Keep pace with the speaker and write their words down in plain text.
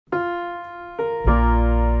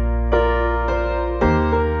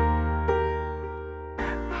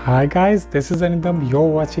Hi guys, this is Arindam. You're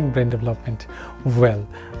watching Brain Development. Well,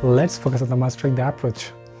 let's focus on the mastering the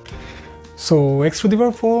approach. So x to the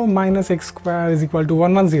power 4 minus x square is equal to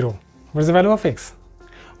 110. What is the value of x?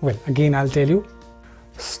 Well, again I'll tell you.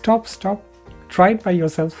 Stop. Try it by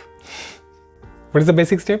yourself. What is the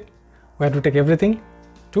basic step? We have to take everything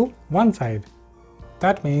to one side.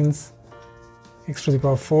 That means x to the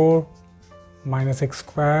power 4 minus x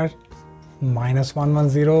square minus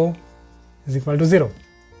 110 is equal to 0.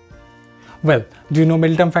 Well, do you know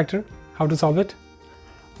middle term factor? How to solve it?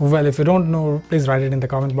 Well, if you don't know, please write it in the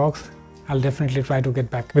comment box. I'll definitely try to get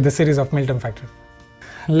back with a series of middle term factor.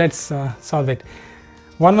 Let's solve it.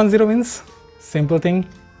 110 means simple thing,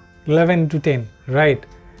 11 into 10, right?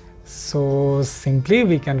 So simply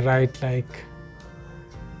we can write like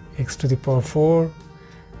x to the power 4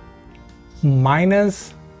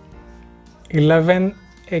 minus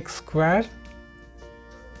 11x square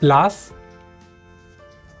plus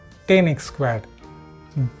 10x squared.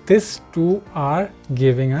 These two are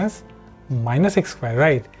giving us minus x squared,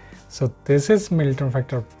 right? So this is middle term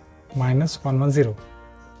factor minus 110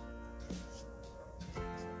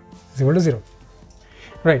 is equal to 0.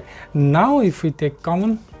 Right, now if we take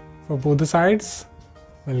common for both the sides,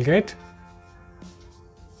 we'll get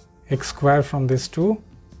x squared from this 2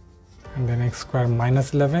 and then x squared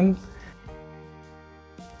minus 11.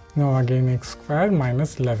 Now again x squared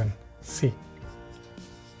minus 11. See,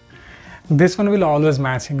 this one will always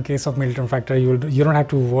match in case of middle term factor. You don't have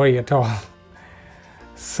to worry at all.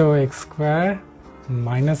 So x squared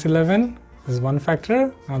minus 11 is one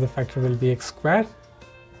factor. Now the factor will be x squared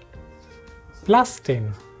plus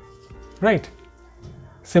 10. Right?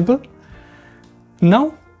 Simple.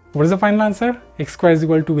 Now what is the final answer? X squared is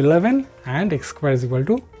equal to 11 and x squared is equal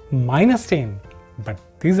to minus 10. But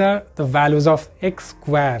these are the values of x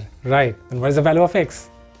squared, right? Then what is the value of x?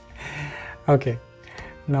 Okay.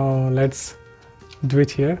 Now let's do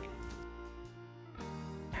it here.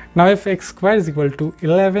 Now if x squared is equal to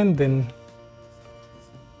 11, then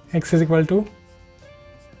x is equal to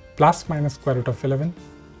plus minus square root of 11,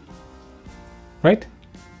 right?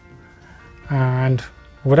 And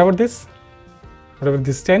what about this? What about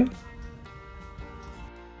this 10?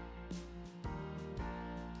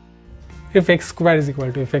 If x squared is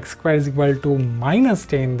equal to minus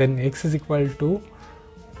 10, then x is equal to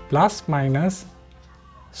plus minus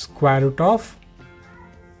square root of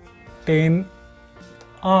 10i.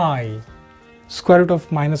 Square root of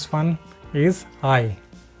minus 1 is I.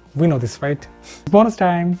 We know this, right? Bonus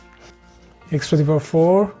time. X to the power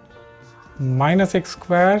 4 minus x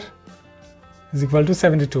square is equal to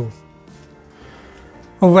 72.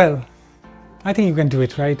 Well, I think you can do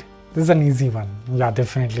it, right? This is an easy one. Yeah,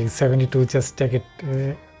 definitely 72. Just take it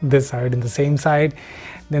this side and the same side.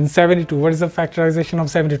 Then 72. What is the factorization of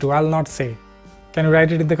 72? I'll not say. Can you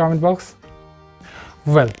write it in the comment box?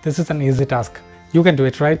 Well, this is an easy task. You can do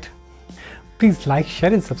it, right? Please like,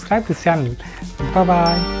 share and subscribe to this channel. Bye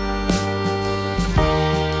bye.